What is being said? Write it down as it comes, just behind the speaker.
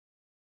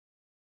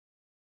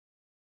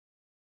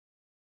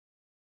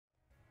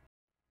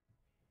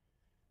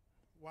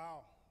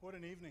Wow, what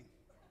an evening.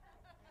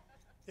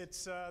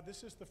 This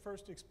is the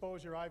first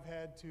exposure I've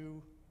had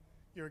to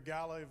your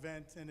gala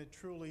event, and it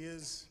truly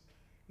is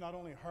not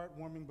only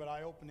heartwarming but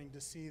eye-opening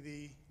to see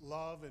the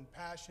love and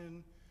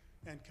passion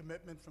and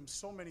commitment from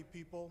so many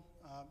people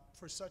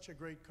for such a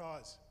great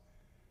cause.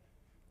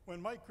 When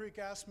Mike Greek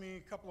asked me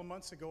a couple of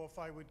months ago if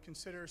I would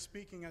consider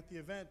speaking at the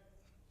event,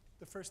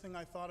 the first thing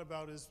I thought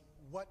about is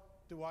what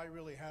do I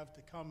really have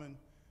to come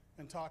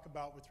and talk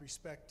about with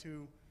respect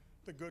to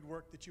the good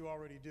work that you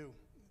already do.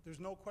 There's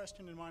no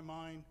question in my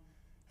mind,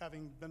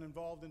 having been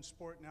involved in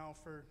sport now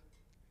for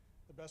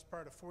the best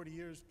part of 40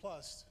 years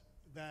plus,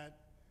 that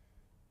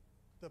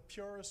the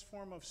purest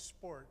form of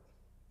sport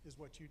is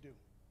what you do.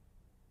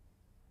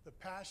 The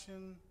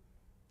passion,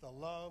 the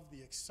love,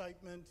 the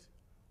excitement,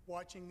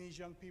 watching these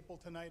young people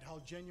tonight, how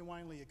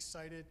genuinely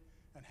excited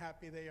and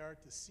happy they are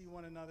to see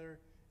one another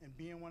and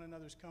be in one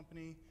another's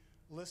company,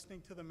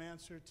 listening to them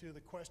answer to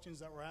the questions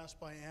that were asked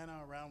by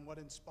Anna around what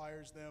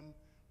inspires them,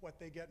 what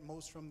they get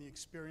most from the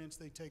experience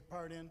they take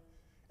part in.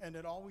 And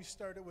it always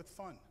started with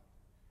fun.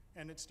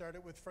 And it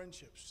started with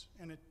friendships.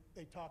 And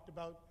they talked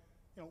about,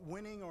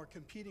 winning or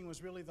competing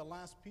was really the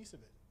last piece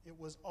of it. It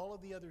was all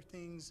of the other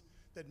things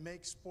that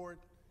make sport,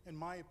 in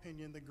my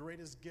opinion, the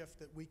greatest gift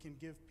that we can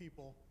give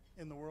people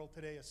in the world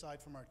today,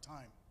 aside from our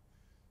time.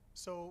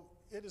 So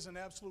it is an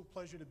absolute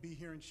pleasure to be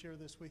here and share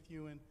this with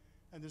you. And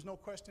there's no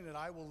question that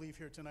I will leave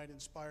here tonight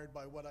inspired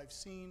by what I've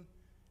seen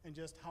and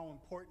just how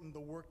important the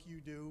work you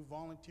do,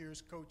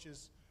 volunteers,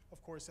 coaches,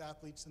 of course,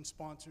 athletes and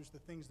sponsors, the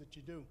things that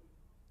you do.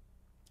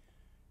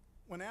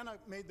 When Anna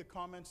made the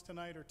comments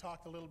tonight or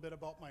talked a little bit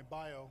about my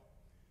bio,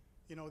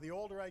 the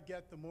older I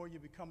get, the more you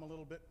become a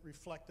little bit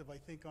reflective, I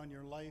think, on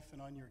your life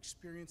and on your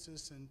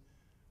experiences. And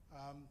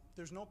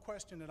there's no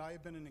question that I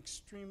have been an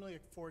extremely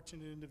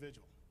fortunate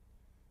individual.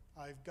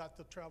 I've got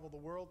to travel the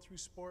world through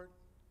sport.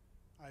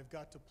 I've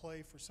got to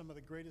play for some of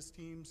the greatest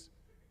teams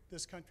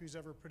this country's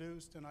ever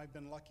produced, and I've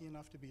been lucky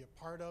enough to be a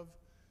part of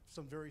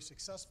some very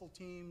successful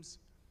teams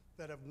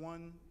that have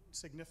won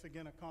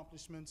significant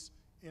accomplishments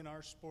in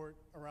our sport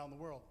around the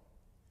world.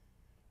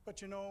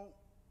 But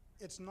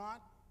it's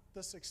not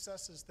the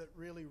successes that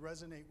really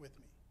resonate with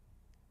me.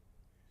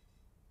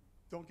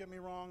 Don't get me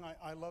wrong,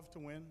 I love to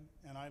win,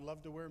 and I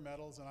love to wear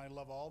medals, and I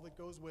love all that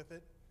goes with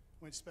it,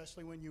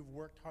 especially when you've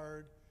worked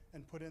hard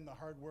and put in the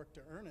hard work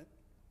to earn it.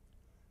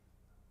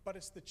 But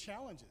it's the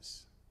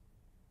challenges,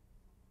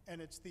 and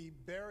it's the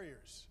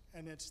barriers,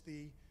 and it's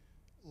the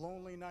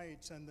lonely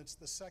nights, and it's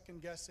the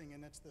second guessing,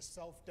 and it's the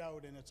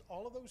self-doubt, and it's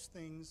all of those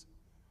things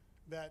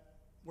that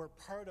were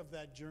part of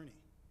that journey.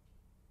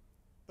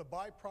 The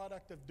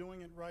byproduct of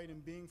doing it right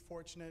and being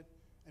fortunate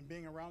and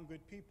being around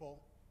good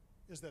people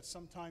is that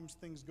sometimes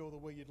things go the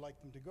way you'd like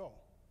them to go.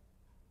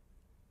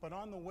 But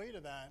on the way to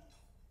that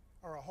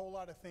are a whole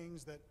lot of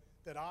things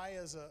that I,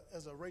 as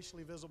a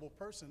racially visible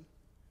person,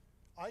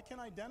 I can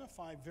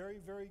identify very,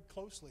 very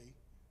closely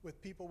with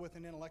people with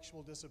an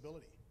intellectual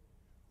disability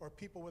or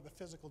people with a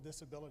physical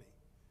disability.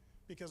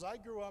 Because I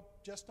grew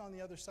up just on the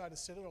other side of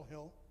Citadel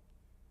Hill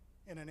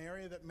in an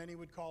area that many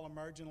would call a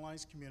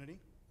marginalized community,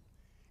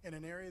 in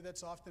an area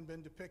that's often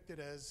been depicted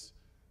as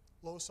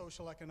low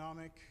social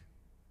economic,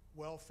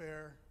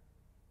 welfare,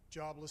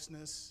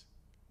 joblessness,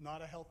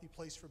 not a healthy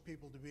place for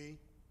people to be.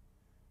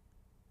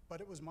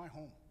 But it was my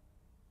home.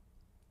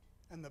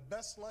 And the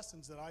best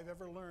lessons that I've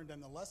ever learned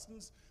and the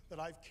lessons that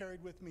I've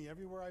carried with me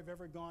everywhere I've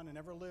ever gone and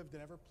ever lived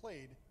and ever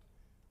played,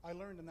 I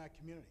learned in that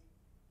community.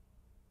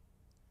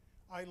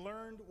 I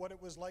learned what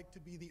it was like to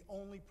be the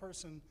only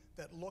person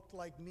that looked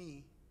like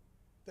me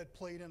that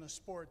played in a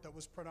sport that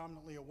was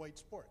predominantly a white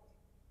sport.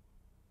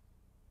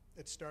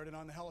 It started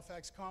on the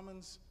Halifax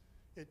Commons.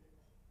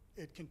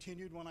 It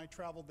continued when I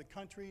traveled the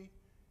country.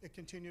 It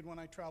continued when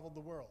I traveled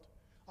the world.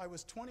 I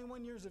was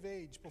 21 years of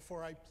age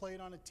before I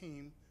played on a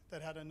team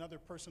that had another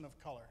person of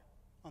color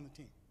on the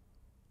team.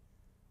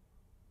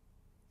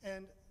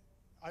 And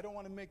I don't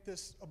want to make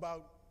this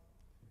about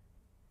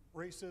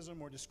racism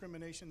or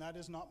discrimination. That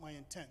is not my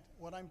intent.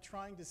 What I'm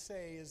trying to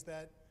say is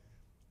that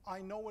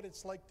I know what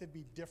it's like to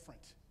be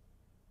different.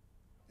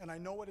 And I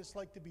know what it's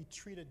like to be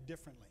treated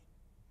differently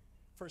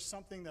for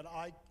something that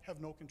I have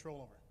no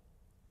control over.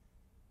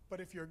 But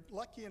if you're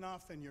lucky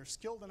enough and you're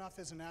skilled enough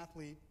as an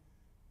athlete,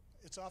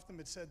 it's often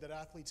been said that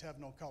athletes have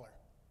no color.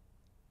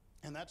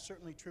 And that's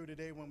certainly true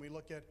today when we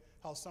look at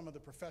how some of the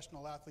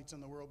professional athletes in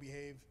the world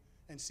behave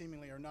and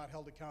seemingly are not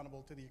held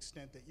accountable to the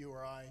extent that you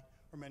or I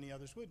or many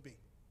others would be.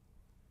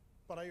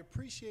 But I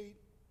appreciate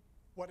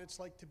what it's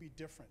like to be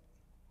different,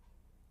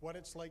 what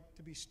it's like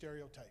to be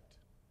stereotyped,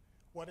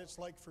 what it's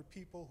like for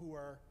people who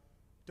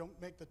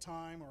don't make the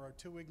time or are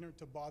too ignorant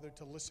to bother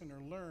to listen or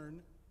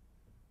learn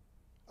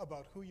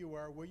about who you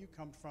are, where you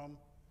come from,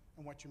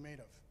 and what you're made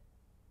of.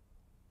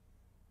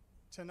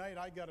 Tonight,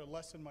 I got a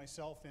lesson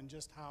myself in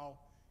just how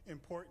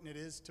important it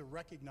is to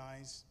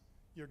recognize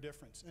your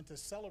difference and to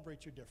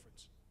celebrate your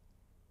difference.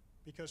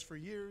 Because for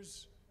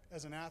years,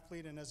 as an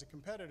athlete and as a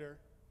competitor,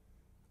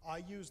 I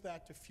used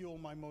that to fuel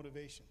my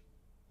motivation.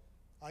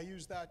 I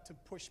used that to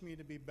push me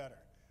to be better.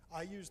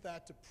 I used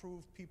that to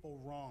prove people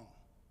wrong.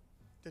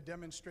 to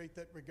demonstrate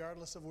that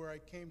regardless of where I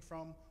came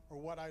from or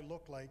what I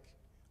look like,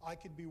 I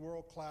could be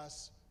world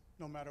class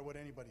no matter what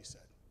anybody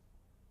said.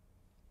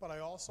 But I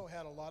also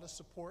had a lot of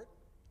support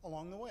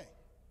along the way.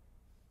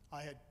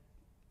 I had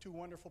two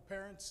wonderful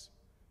parents,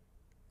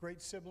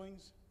 great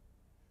siblings,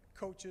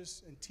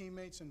 coaches and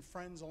teammates and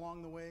friends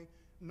along the way.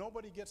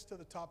 Nobody gets to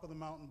the top of the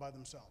mountain by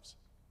themselves.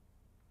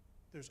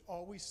 There's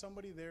always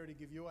somebody there to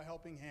give you a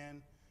helping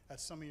hand at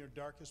some of your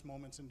darkest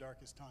moments and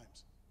darkest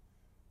times.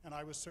 And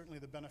I was certainly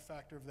the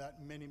benefactor of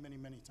that many, many,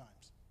 many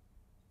times.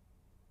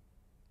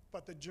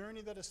 But the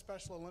journey that a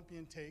Special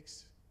Olympian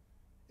takes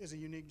is a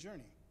unique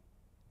journey.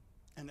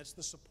 And it's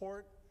the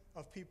support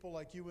of people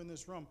like you in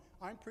this room.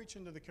 I'm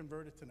preaching to the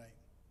converted tonight.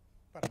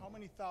 But how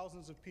many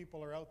thousands of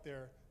people are out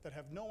there that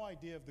have no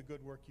idea of the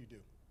good work you do?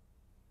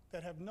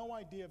 That have no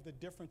idea of the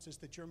differences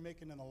that you're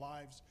making in the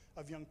lives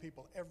of young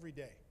people every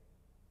day?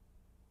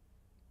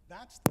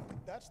 That's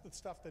the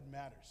stuff that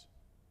matters.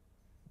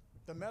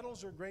 The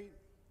medals are great,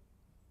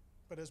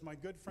 but as my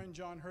good friend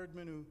John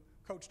Herdman, who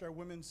coached our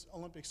women's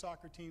Olympic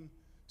soccer team,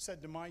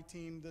 said to my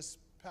team this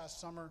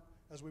past summer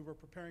as we were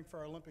preparing for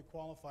our Olympic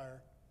qualifier,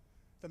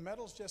 the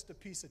medal's just a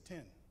piece of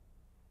tin.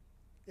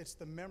 It's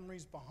the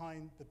memories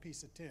behind the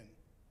piece of tin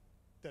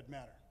that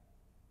matter.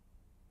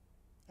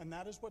 And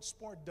that is what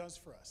sport does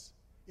for us.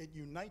 It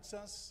unites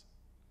us,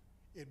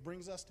 it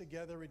brings us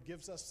together, it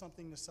gives us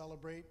something to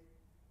celebrate.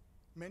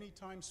 Many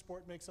times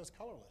sport makes us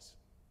colorless,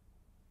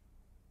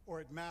 or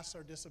it masks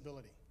our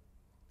disability,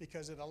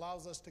 because it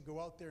allows us to go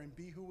out there and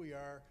be who we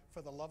are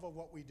for the love of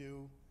what we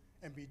do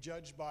and be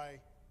judged by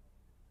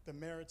the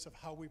merits of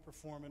how we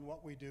perform and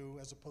what we do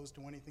as opposed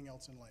to anything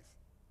else in life.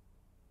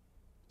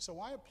 So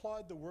I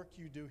applaud the work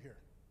you do here.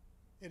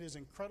 It is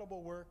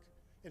incredible work.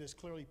 It is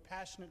clearly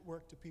passionate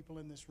work to people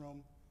in this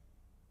room,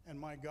 and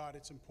my God,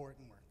 it's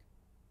important work.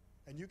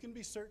 And you can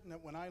be certain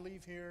that when I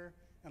leave here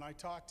and I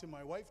talk to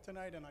my wife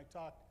tonight and I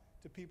talk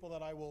to people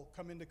that I will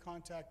come into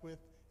contact with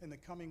in the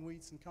coming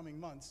weeks and coming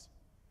months,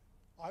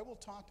 I will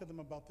talk to them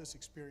about this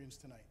experience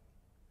tonight.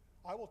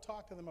 I will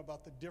talk to them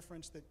about the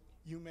difference that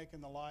you make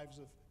in the lives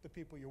of the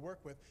people you work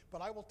with,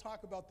 but I will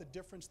talk about the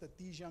difference that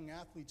these young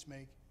athletes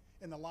make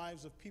in the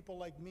lives of people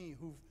like me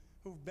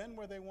who've been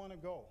where they want to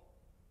go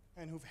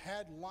and who've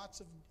had lots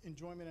of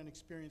enjoyment and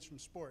experience from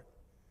sport.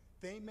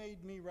 They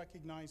made me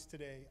recognize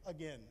today,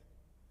 again,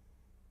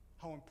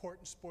 how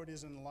important sport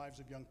is in the lives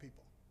of young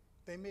people.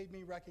 They made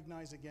me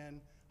recognize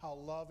again how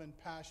love and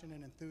passion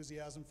and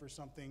enthusiasm for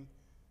something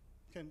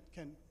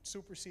can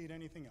supersede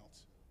anything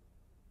else.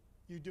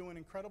 You do an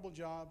incredible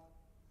job.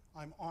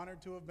 I'm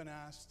honored to have been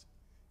asked.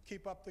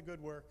 Keep up the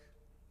good work.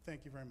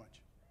 Thank you very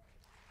much.